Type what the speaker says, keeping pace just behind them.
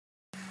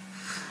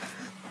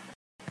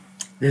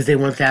This day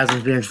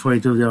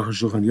 1342 of the Arukh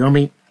HaShulchan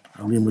Yomi,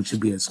 which should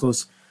be as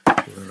close to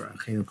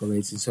Achenu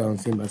Koletz Yisrael and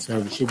Tim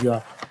Batzar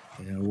V'Shivya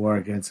in a war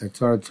against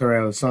Torah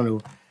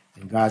Osanu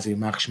and Gazi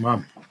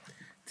Machshmam.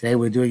 Today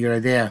we're doing your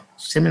idea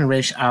Siman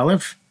Reish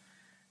Aleph,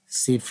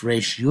 Sif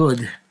Reish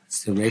Yud,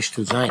 it's the Reish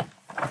to Zayin.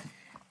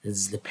 This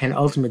is the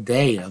penultimate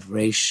day of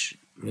Reish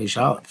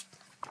Aleph.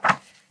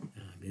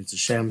 It's a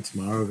Shem.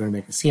 Tomorrow we're going to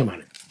make a siyum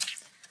on it.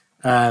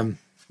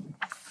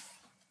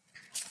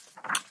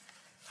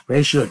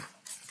 Reish Yud.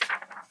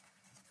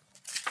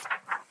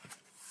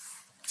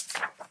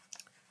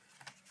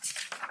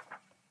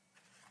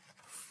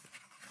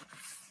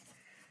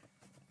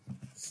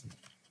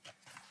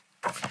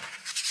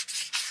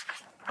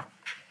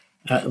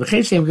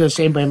 V'chein shem go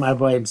shem b'hem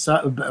arboim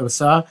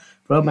saw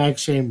bro ma'ik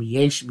shem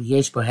yesh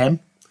b'hem.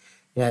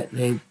 Yeah,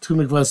 they two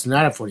mikvahs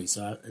not have 40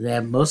 saw. They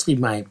have mostly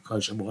my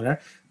kosher water.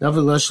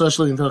 Novel lo shlosh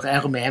looking to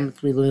echom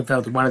 3 looking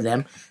fell to one of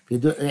them.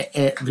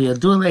 V'yadu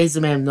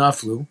leizemem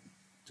naflu.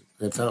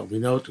 They fell. We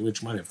know to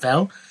which one it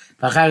fell.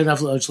 V'achar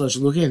naflu od shlosh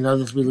looking.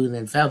 Another 3 looking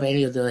then fell. But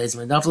any of the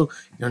leizemem naflu,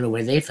 you don't know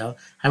where they fell.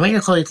 I mean,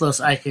 close.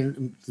 I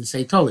can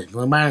say totally.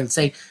 L'mar and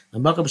say the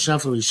makam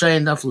shnaflu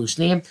rishayin naflu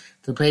shneim.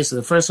 The place where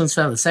the first ones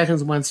fell, the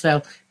second ones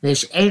fell.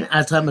 Because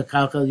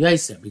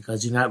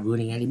you're not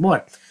rooting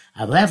anymore.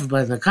 But on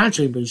the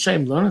contrary,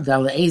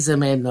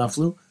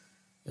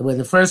 when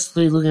the first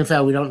 3 looking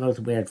fell, we don't know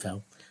where it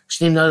fell.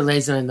 And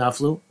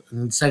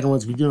the second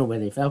ones, we do know where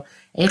they fell.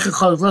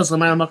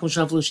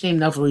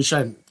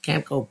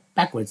 Can't go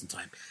backwards in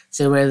time.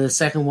 So where the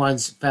second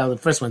ones fell, the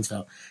first ones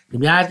fell.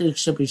 Immediately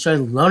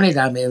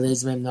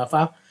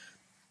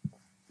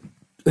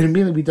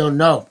we don't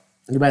know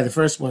by the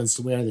first ones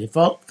to where they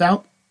fell.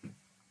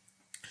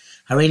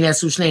 Both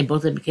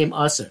of them became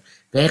aser.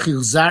 How can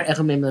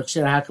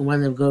one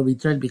of them go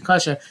return to be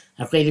kosher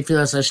after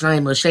the second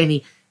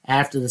shneim,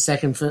 after the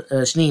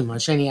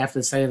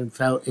second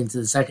fell into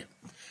the second?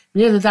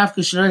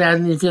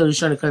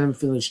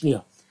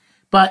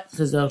 But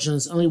because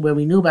it's only where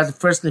we knew about the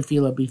first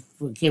nefila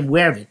became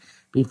aware of it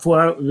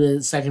before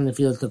the second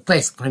nefila took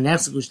place. At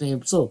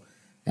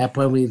that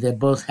point, they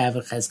both have a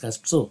cheskas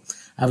psul.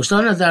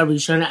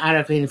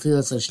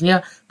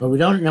 But we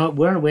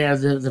weren't aware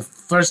of the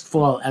first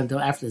fall until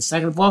after the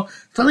second fall.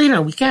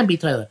 Talina, we can't be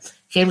Taylor.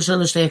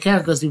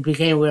 Because we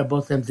became aware of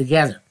both of them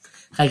together.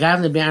 One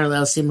of them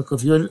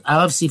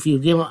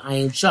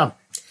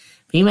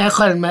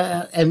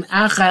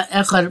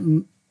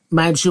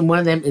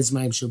is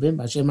Maim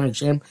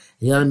Shubim,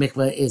 the other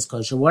mikvah is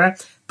kosher water.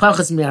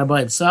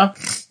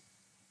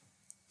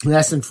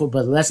 Lesson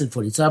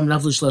 40. So I'm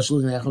not shlosh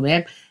looking at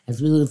and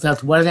 3 looking fell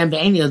to one of them, but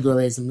any other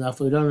lays we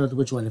don't know to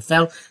which one it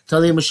fell.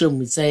 Totally mashum.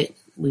 We say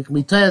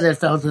we tell you that it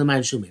fell to the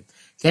Maim Shubim.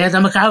 Can't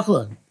have a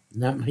calculator.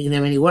 Not making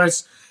them any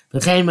worse. So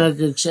the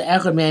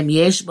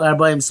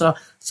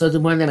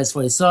one of them is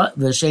 40 saw.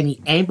 The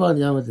sheni ain't bo.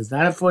 The other one does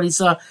not have 40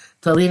 saw.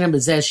 Talina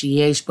bezesh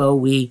yesh bo.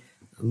 We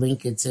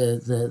link it to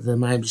the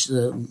Maim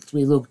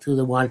 3 look to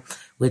the one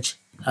which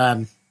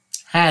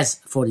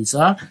has 40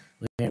 saw.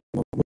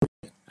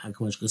 As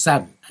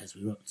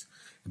we wrote.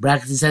 The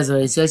bracket says,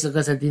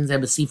 because I didn't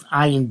have a sif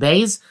ayin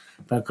bays,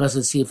 but because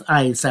of sif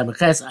ayin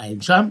samaches,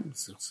 ayin sham,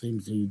 so it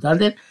seems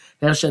redundant.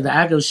 Now, the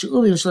agav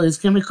shubim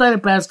shlo can record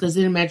it perhaps because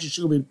he didn't mention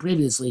shubim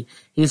previously.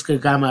 He's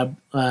kagama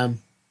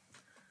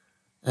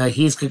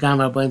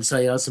boim, so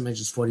he also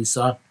mentions 40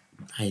 saw,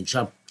 ayin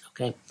sham.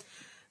 Okay.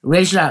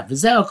 Reish Lav,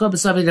 v'zeh okol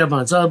b'savik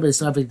d'rabbanon, it's all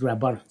b'savik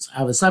d'rabbanon. I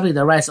have a savik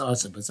d'raisa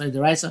also, but savik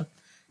d'raisa,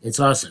 it's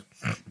also.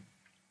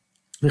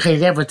 V'chein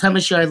therefore,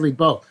 tamish yard lead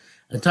both.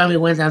 The time he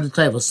went down to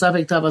Tovel,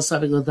 Suffolk Tovel,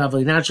 Suffolk Tovel.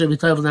 You're not sure if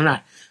Tovel or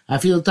not. I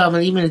feel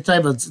Tovel, even in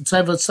Tovel,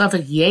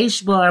 Suffolk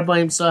Yesh Bo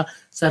Arboim Saw,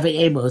 Suffolk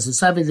Abo. Is it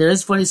Suffolk there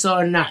is 40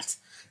 saw or not?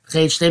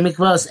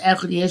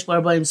 Echad Yesh Bo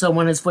Arboim Saw,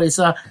 one has 40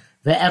 saw,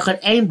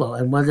 Echad Abo,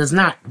 and one does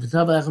not. The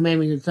Tovel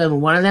Echad you Tovel,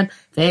 one of them.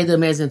 Ve'edo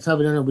Mez and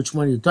Tovel, don't know which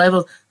one you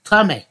Tovel.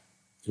 Tame.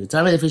 You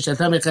Tame the fish, Tame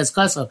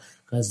Cheskaso,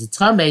 because the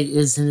Tame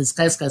is in his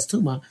Cheskas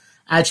Tuma.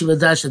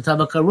 Achivadash and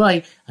Tovel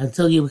Karoi,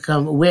 until you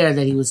become aware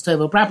that he was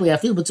Tovel properly. I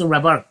feel it's a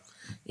Rabbar.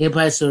 It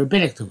applies to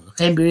rabbinic tumah.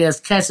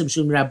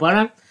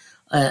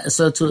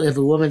 So too, if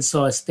a woman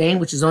saw a stain,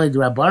 which is only the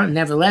rabbanon,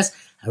 nevertheless,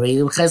 still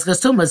remains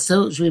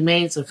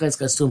a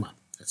cheskas tumah.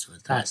 That's what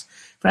it does.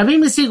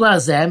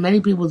 Many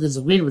people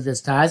disagreed with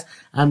this taz.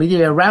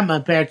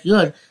 Rambam Perak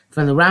Yud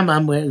from the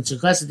Rambam where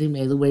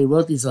the way he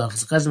wrote these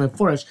laws.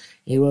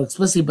 He wrote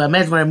explicitly by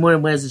Medvar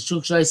Murim whereas the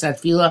shuk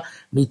shoysat tefillah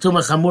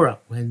mituma chamura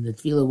when the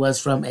tefillah was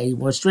from a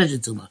more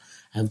stringent tumah.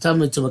 I'm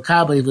telling you to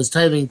Makal, but he was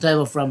telling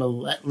from a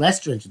less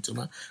stringent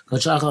tumah,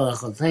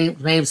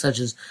 such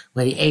as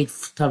when he ate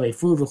tame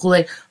food.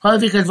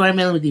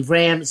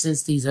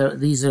 Since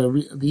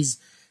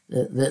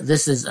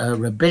this is a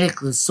rabbinic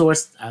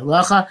sourced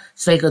halacha,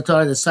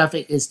 Sveikotar, the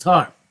suffix is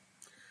tar.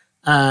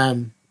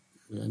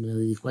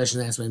 The question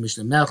asked by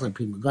Mishnah Melch and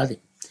Prima Gadi.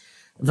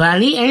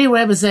 Vani, any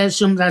rabbi says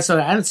Shum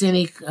Dasara. I don't see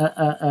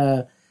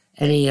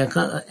any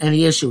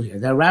issue here.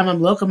 The Rambam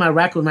Lokama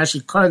Rakum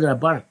Mashi Kar the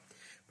Rabbanim.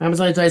 Rambam's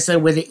only trying to say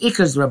where the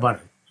Ikar's Rabbanim.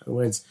 In other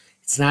words,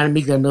 it's not a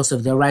Migdal Milsa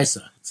of the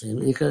Raisa. It's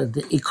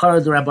the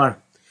Ikar the Rabban.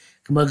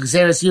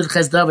 Gzeres Yud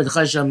Ches David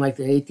Chasham, like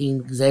the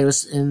 18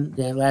 Gzeres in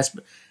the last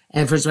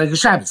and first regular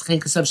Shabbos. Chen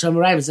Kasav Shem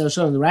Rabbis.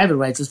 The Rabbi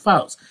writes as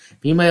follows: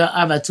 B'imay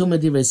Avatuma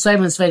Divrei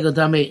Seven Svego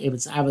Tamei. If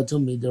it's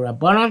Avatuma the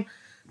Rabbanon,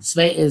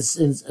 Sve is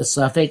a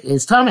suffix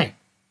is Tamei.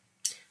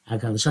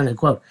 HaKadosh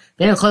quote.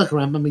 Ben Cholek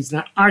Rambam. He's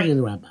not arguing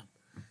the Rambam,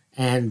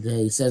 and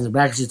he says in the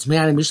brackets, "It's me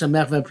and Mishnah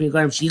Melech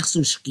Priyagorim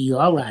Shichsu Shkiyo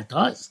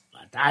Latos."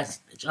 Latos.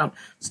 I'm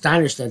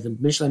astonished that the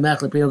Mishnah Melech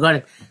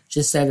Priyagorim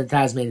just said that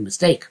Taz made a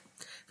mistake.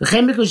 Which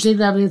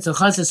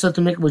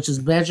is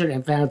measured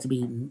and found to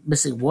be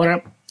missing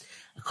water.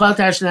 A call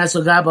to Ashkenaz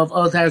of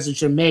all tires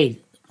which are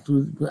made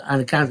on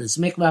account of this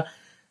mikvah.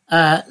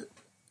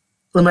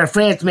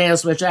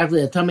 Which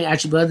actually a tummy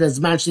actually that's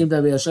mentioned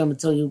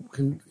until you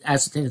can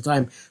ascertain the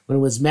time when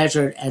it was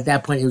measured. At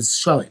that point, it was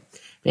showing.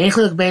 Makes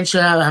sense. The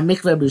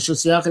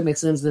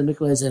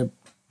mikvah is a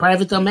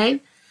private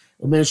domain.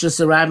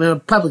 A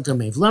public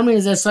domain.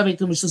 Is that subject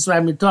to Mishus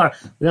Rabim Mitar?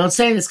 We don't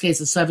say in this case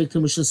it's subject to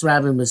Mishus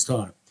Rabim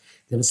Mitar.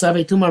 The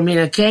subject to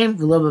Marmina came,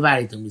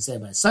 we say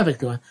by subject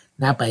to,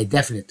 not by a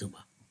definite tumor.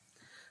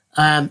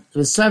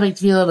 The subject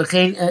feel of a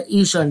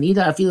isha nida,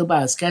 I feel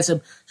about a skesem,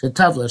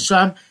 shetavla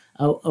sham.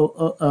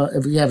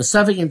 If you have a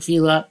suffix in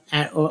tefillah,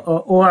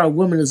 or a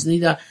woman who's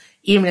nida,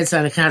 even if it's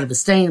on account of a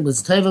stain,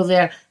 was tevel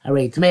there,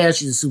 arei tmeya,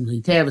 she's assumed to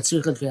be tevel, but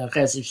tzirchat tefillah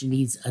chesed, she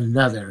needs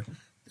another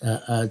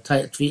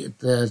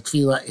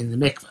tefillah in the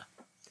mikveh.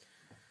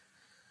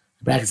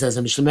 The bracket says,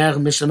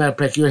 Mishlamer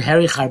Prekyur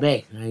Harry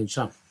Harbe, Ayin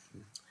Sham.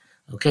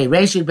 Okay,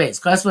 Reshid base.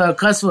 Kasva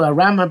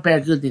Rambam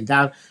Perkut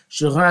Dal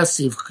Shulchan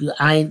Siv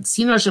Ayin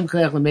Sino Shem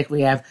Kolech LeMikveh.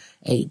 We have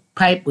a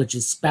pipe which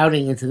is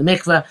spouting into the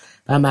mikveh.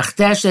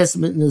 V'Machteshes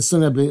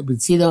Nusuna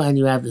B'Tzido, and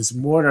you have this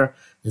mortar,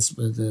 this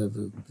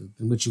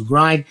which you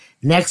grind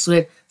next to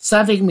it.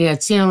 Safik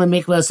Miatzino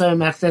LeMikveh. Safik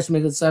Machtesh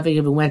Mikveh. Safik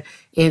if it went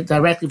in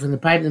directly from the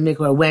pipe in the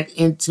mikveh, went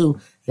into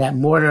that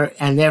mortar,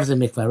 and there's the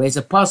mikveh. Raise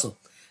a puzzle.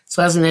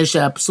 So as an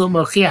Isha Psul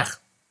Mochiach,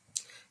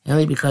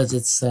 only because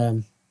it's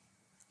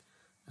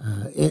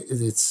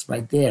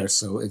right there,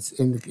 so it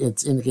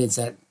indicates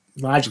that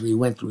logically it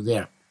went through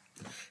there.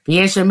 The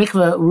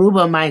mikveh ruba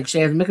mayim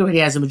ksher. The mikveh already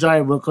has a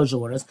majority of real kosher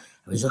waters.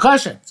 It's a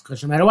kosher. It's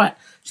kosher no matter what.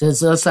 So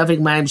it's a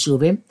suffix mayim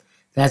shuvim.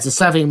 That's a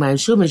suffix mayim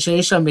shuvim.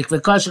 Sheisha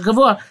mikveh kosher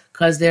kavua,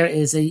 because there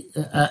is a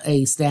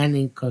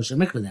standing kosher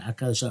mikveh there.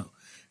 Hakadosho.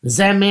 The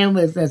zeh man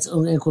that's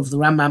equal to the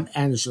Rambam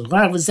and the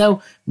Shulchan.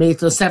 V'zeh mei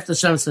tosefta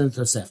sham sin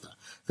tosefta.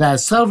 The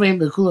sovrim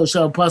the kulo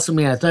show posum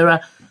min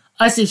haTorah.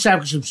 Those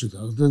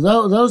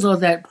are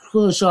that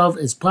Kula Shov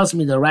is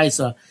possibly the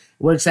Raisa,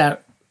 works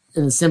out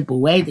in a simple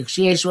way. The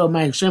Kshieshua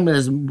Mayim Shemel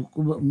is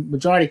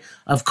majority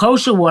of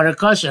kosher water,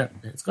 kosher.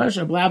 It's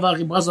kosher,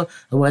 Blavach, possible,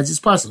 otherwise it's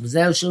possible.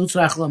 That which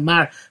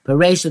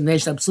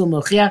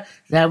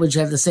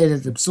you have to say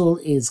that the psul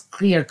is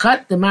clear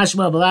cut, the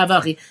Mashma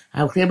Blavach,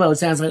 how clear, but it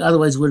sounds like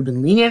otherwise it would have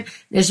been lenient.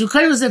 The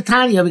Shukar was a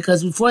Tanya,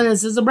 because before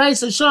this is a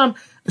Raisa Shom,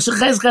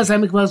 Shechezkas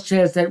HaMikvos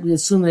shares that we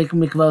assume that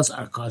Mikvos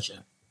are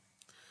kosher.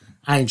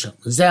 Ayin Shom.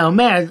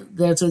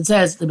 That's what it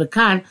says. The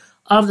Bekan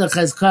of the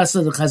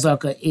Chazkasa, the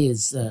Chazaka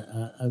is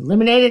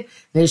eliminated.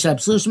 Because the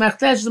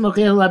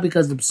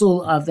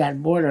psul of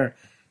that border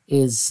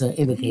is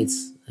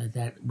indicates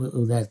that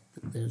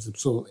there's a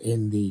psul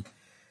in the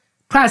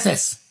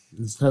process.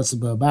 It's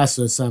possible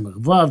Basur Samach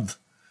Vav,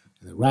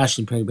 the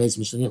Rashi Peri Beis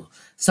Mishnah.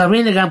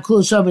 Sabrina Gam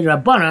Kul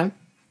Shabbat Rabbanan.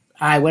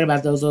 What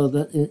about those?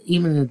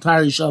 Even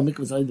entirely show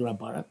Mikvah Zayid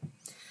Rabbanan.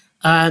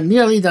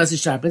 Nearly does the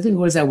sharp. I think it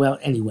works out well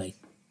anyway.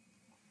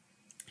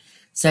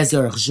 Says the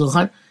Arukh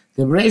HaShulchan,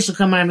 the Reisha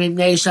Kamar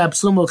Mibnei Shah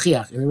Psul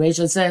Mochiach. And the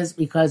Reisha says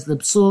because the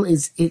psul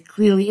is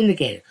clearly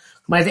indicated.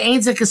 But the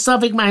ain't like a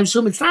suffix Mayim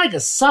Shumin. It's not like a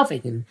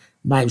suffix in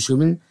Mayim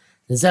Shumin.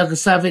 There's a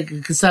suffix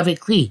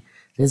Kli.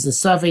 There's a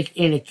suffix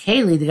in a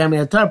Keli. The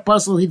Gamiyatar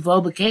Puzzle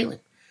Hidvol B'Kelim.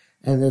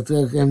 And the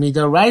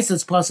Midor Rice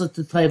is puzzle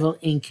to Tevel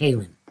in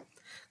Kelim.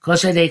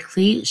 Kosher de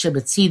Kli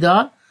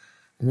Shebetzida.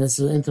 And this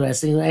is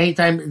interesting.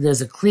 Anytime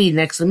there's a Kli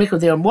next to the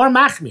mikvah, they are more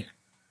machmir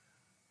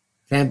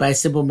than by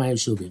simple mayim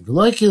shuvim.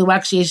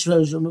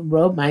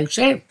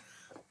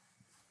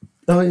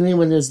 Only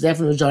when there's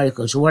definite majority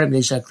kosher water,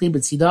 because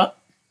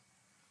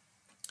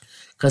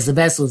the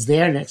vessel is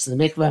there next to the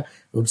mikvah,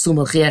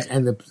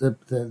 and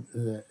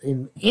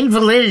the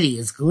invalidity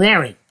is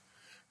glaring.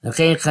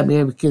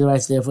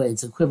 Therefore,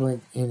 it's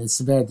equivalent in its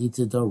severity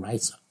to the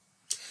Doraisa.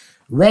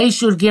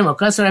 Reishur Gimel,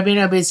 Kasar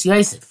Rabbeinu Beis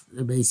Yosef.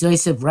 Beis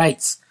Yosef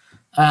writes,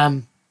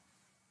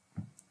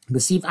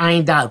 Besif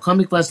Ayin Dal,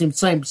 Komik Vasim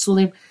Tzoyim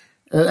Psulim.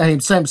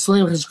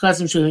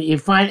 You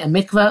find a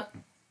mikveh,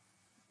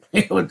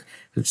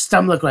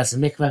 stumble across a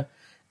mikveh,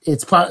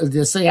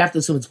 so you have to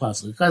assume it's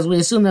possible, because we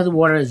assume that the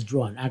water is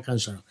drawn. Ram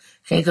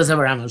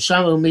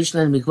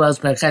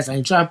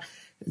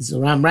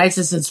writes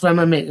this, it's from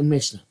a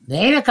Mishnah. The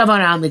Eina Kavan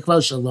al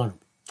Mikvos Shalom.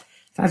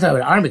 It's not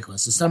about our mikvos,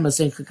 so some are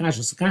saying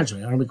the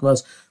contrary. Our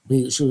mikvos,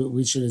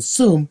 we should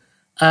assume,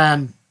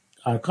 are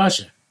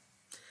kosher.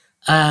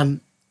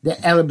 The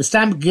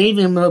Elabistam gave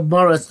him a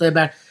moral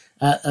about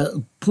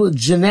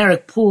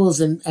generic pools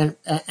and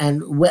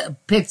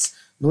pits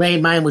Malay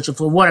mine, which are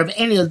for water of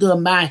any will do a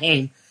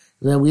mahaim.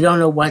 We don't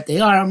know what they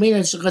are. We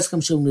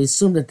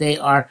assume that they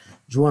are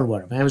drawn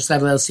water. But even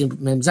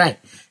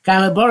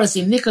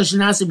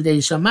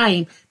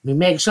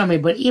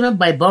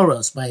by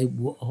boros, by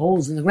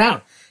holes in the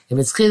ground, if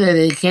it's clear that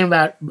it came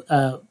about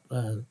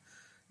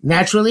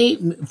naturally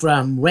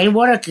from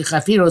rainwater,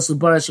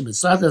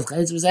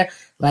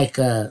 like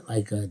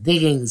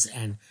diggings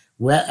and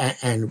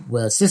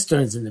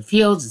cisterns in the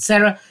fields,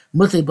 etc.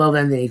 And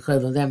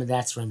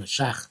that's from a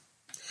shach.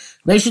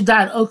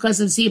 Reishudat Okas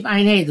of Sif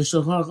Aine, the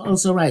Shulchan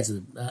also writes,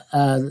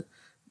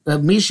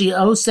 Mishi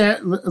Oser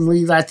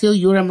Latil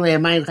Yuram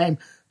Le'amayim Chaim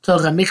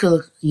Tocha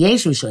Mikkel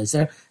Yesh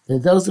Mishoiser,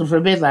 that those who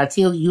forbid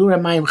Latil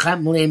Yuram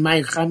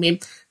Le'amayim Chamim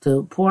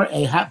to pour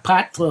a hot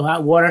pot full of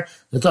hot water,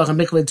 the Tocha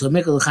Mikkel to a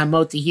Mikkel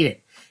Chamot to heat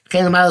it.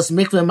 Chelam Alos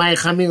Mikvel Mayim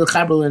Chamim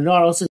L'Chabel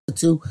Lenor, also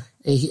to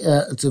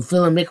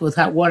fill a mikveh with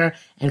hot water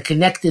and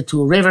connect it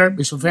to a river,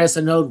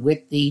 B'Shofar node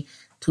with the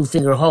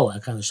 2-finger hole. I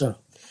kind of show.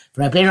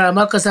 Those who are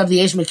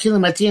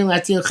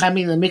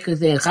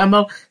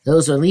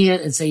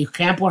lenient and say you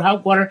can't pour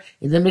hot water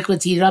in the mikveh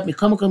to heat it up.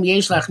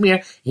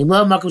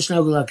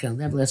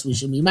 Nevertheless, we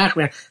should be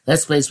makmer.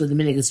 Let's place where the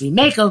minhag is to be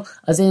makel.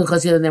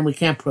 Then we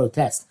can't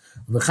protest.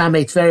 In the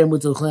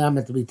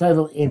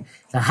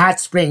hot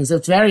springs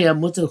of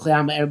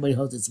Tveria, everybody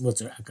holds its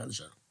mutter.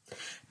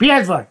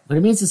 What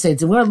it means to say,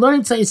 we're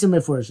learning to Isim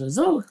Mefurish.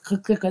 So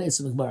click on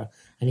Isim Gemara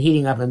and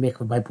heating up a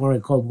mikveh by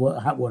pouring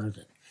hot water to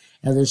it.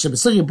 And the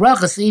Shabbasugi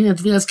brachas eating and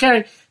tefillas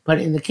carry, but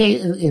in the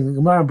case in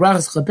Gemara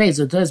brachas chapei,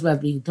 so it talks about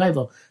being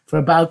toivel for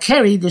about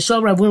carry. The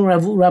shol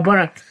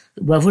Ravuna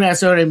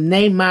asorim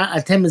name ma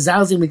atem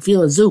zalzim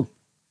mikvila zu.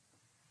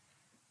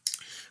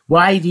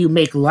 Why do you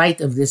make light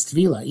of this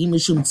tefillah?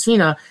 Imishum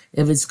tzvina,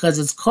 if it's because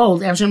it's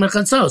cold. Afshem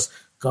mechatzos,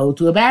 go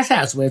to a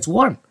bathhouse where it's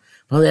warm.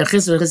 Can you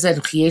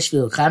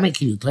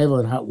toivel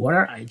in hot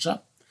water? So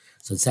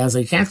it sounds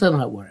like you can't toivel in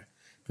hot water.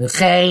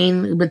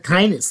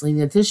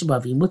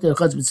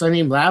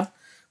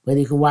 Whether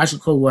you can wash in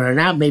cold water or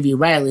not, maybe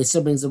rightly,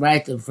 it brings the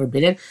right to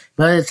forbid it.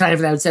 But other time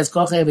for that, it says,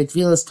 anybody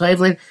that's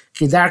going to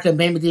the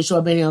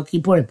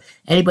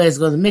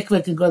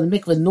mikveh can go to the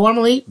mikveh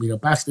normally. We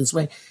don't pass this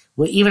way.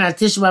 We're even at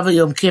Tisha B'Av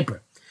Yom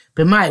Kippur.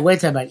 But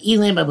wait about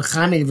Elim,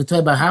 if you talk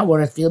about hot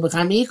water, feel how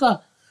can you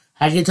talk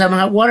about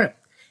hot water?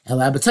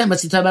 But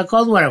you talk about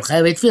cold water.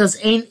 It feels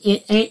in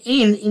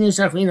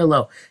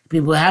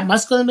people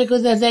must go to the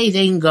mikveh that day,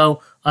 they can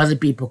go. Other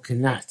people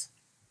cannot.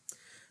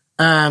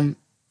 So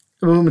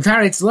when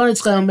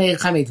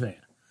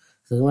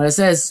it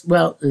says,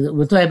 well,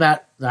 we're talking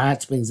about the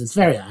hot springs, it's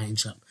very Ayin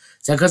Sham.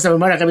 So because of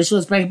Mordechai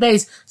B'Shul's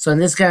base, so in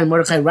this kind,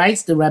 Mordechai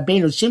writes, the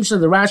Rabbeinu Shimshon,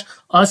 the Rash,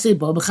 also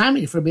Bo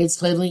B'Chami, forbids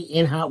traveling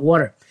in hot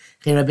water.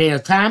 Okay,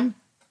 Rabbeinu Tam,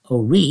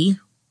 Ori,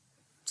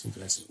 it's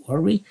interesting,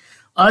 Ori,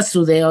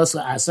 also they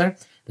also answer,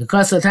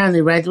 because of the time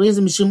they write, the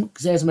reason Mishum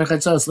says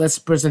Merchatzos, lets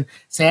the person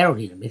say, I don't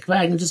need a mikveh,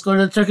 I can just go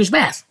to the Turkish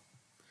bath.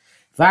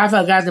 If a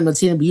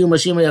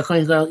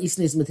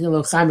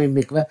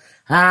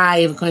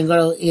Kohen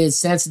Gadol is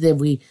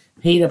sensitive, we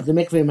heat up the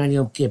mikveh on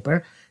Yom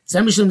Kippur.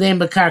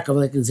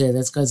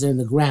 That's because they're in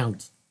the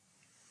ground.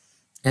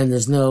 And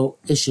there's no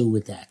issue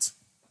with that.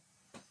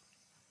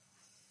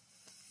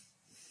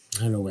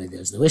 I don't know why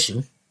there's no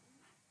issue.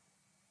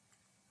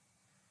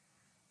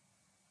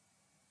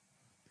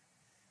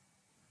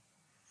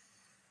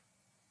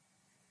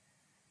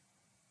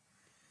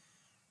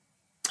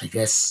 I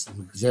guess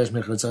Zeresh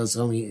Mechazal is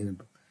only in a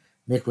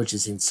mikveh which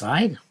is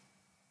inside,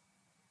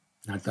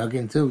 not dug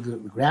into the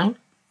ground.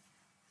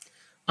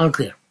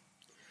 Unclear.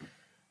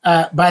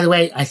 By the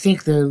way, I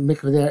think the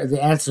mikveh there,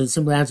 the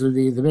simple answer,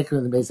 the mikveh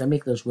in the base of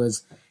Mikdash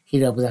was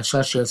heated up with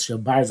Ashashos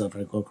Shabarzel, if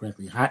I recall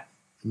correctly, hot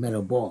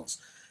metal balls.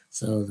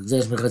 So the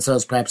Zeresh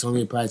Mechazal perhaps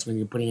only applies when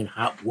you're putting in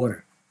hot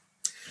water.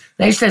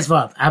 They are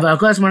allowed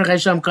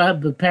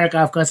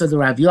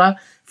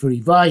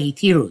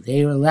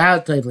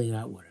toiveling in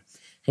hot water.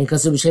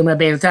 That's why they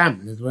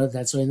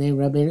name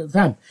Rabbeinu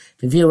Tam.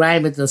 If you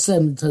write it to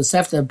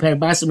Tosefta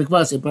Peribasa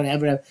Mikvos, they put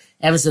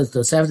emphasis to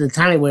Tosefta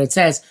Tani where it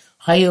says,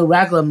 Hayu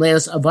Raglam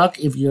Leos Avok,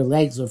 if your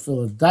legs are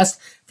full of dust.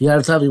 If you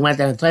have trouble, you went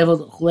down and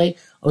toivel, Chule,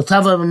 or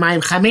toivel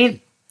B'mayim Chamin.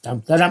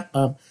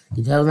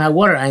 You tell them that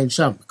water, I am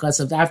shum.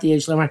 Because of after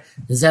Yesh Lamar,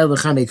 the Zel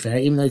B'chamid Fair,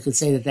 even though you could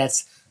say that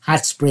that's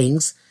hot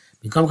springs.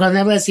 Become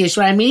nevertheless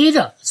Yeshua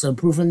Minida. So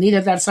proof of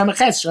Nida that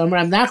Samachet, Shom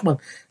Ram Nachman,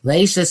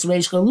 Leish Des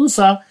Reish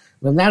Galusa.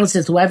 When now it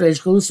says whoever is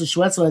Galusa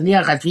Shwetzel and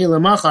Niach at Vila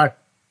Machar,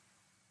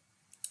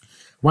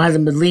 wanted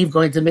them to leave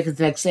going to make it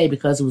the next day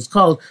because it was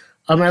cold.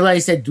 He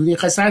said, Dudi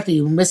Chasarti,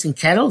 you were missing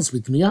kettles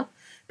with me.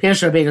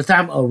 Pierce Rabbeinu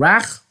Tam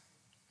Orach.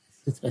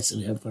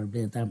 Especially for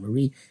Rabbeinu Tam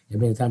Marie,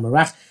 Rabbeinu Tam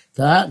Orach.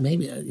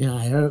 Maybe,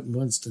 I heard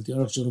once that the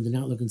Arukh HaShulchan did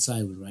not look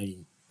inside when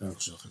writing Arukh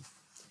HaShulchan.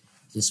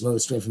 Just wrote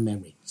it straight from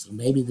memory. So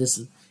maybe this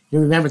is, you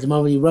remember at the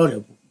moment he wrote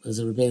it, was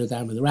a Rabbeinu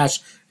Tam of the Rash,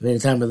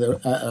 Rabbeinu Tam of the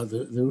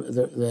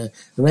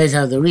Rabbeinu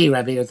Tam of the Re,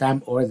 Rabbeinu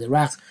Tam or the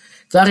Rach.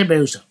 Tzachim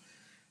Berusha.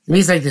 It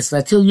means like this: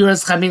 Latil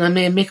yuras chamim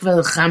lamei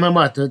mikveh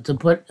chamamot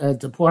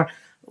to pour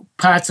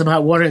pots of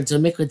hot water into a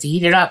mikveh to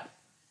heat it up.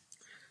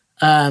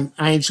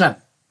 Ayin sham.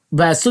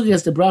 But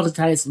Sugyas the brachas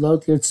tais lo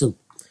tirtzu.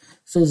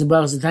 Sugyas the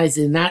brachas tais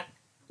did not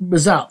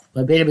resolve.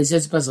 But Beina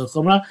Beises Pasal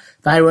Chumra,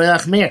 Vayroy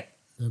Lachmir.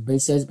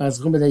 Beises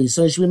Pasal Chumra that you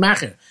saw should be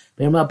macher.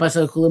 Beina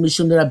Pasal Chumra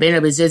Mishum the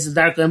Beina Beises the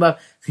dark Lemba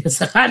because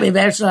the Chami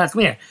Beishal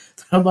Lachmir.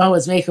 The Rambam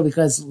was maker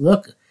because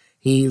look,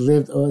 he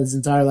lived all his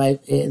entire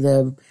life.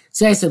 The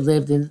Seisib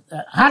lived in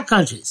hot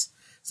countries,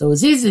 so it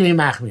was easy to be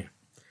machmir.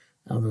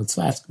 Although it's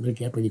fast, it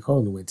get pretty cold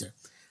in the winter.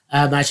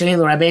 Mashalim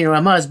the Rabbeinu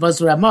Ramah is supposed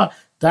to Ramah.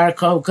 Dark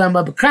come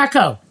up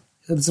Krakow.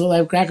 It's all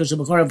like Krakow.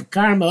 Shabachor of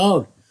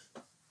Karma.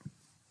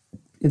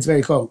 It's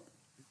very cold.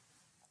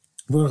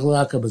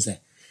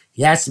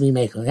 He has to be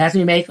Mako. He has to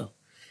be Mako.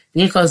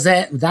 Vim kol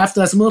zeh,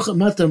 v'daftu as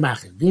mutter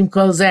machim. Vim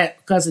kol zeh,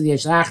 because of the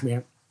yesh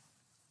achmir.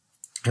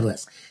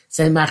 Nevertheless,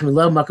 send machim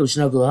lo makom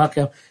shnogul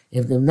hakel.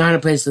 If they're not a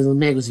place to the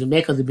Mako, you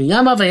Mako the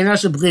biyama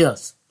v'yinasha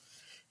brios.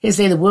 He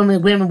say the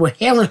women were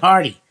hale and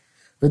hardy.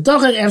 But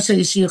dochar emshe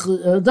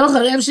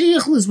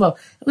yichlus bo.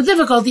 With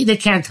difficulty, they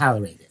can't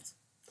tolerate it.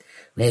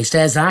 Reish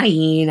tez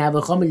hayin,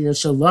 avachom in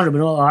Shalom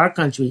in all our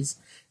countries.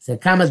 So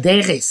kama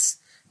deches.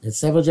 That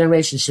several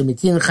generations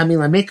shemitin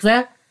chamil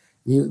mikveh.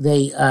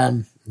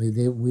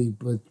 We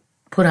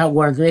put out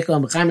water in the mikveh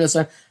and b'chaim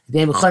yosar.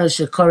 They mechodesh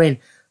shekorin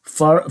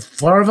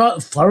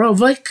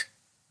forovik.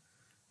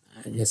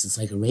 I guess it's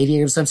like a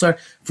radiator of some sort.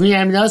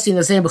 The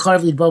same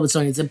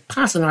it's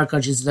impossible in our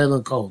countries to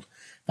live cold.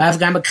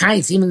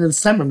 Even in the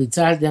summer, since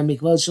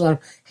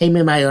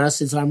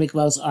our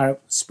mikvahs are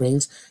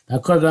springs,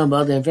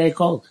 they're very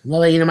cold. If we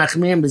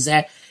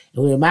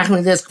were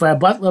machmir this, for a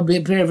butler,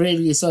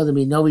 you saw that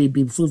nobody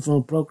be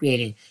fruitful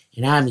procreating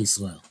in army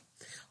soil.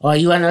 Or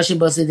you are noshim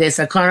bosi de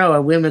sakana,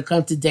 or women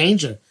come to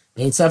danger.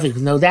 Ain't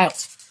suffering, no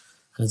doubt,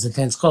 because it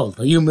tends cold.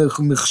 But you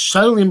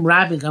mechsholim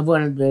rabin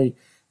kavon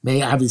may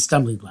have these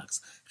stumbling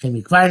blocks. Therefore,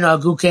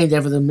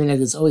 the minhag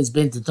has always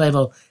been to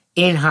toivel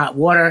in hot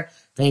water.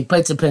 And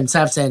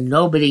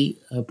nobody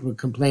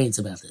complains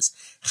about this.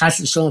 To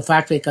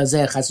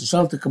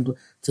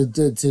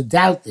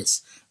doubt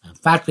this.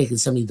 Fakvek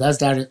is somebody who does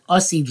doubt it.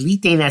 Osid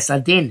litein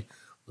asadin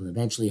will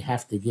eventually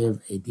have to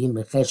give a din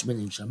mecheshman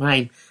in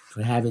Shamayim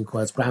for having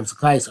caused problems to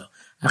Klaiso.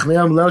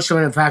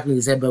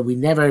 But we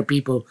never had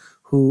people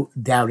who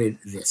doubted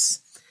this.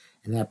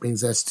 And that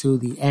brings us to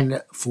the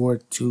end for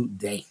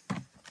today.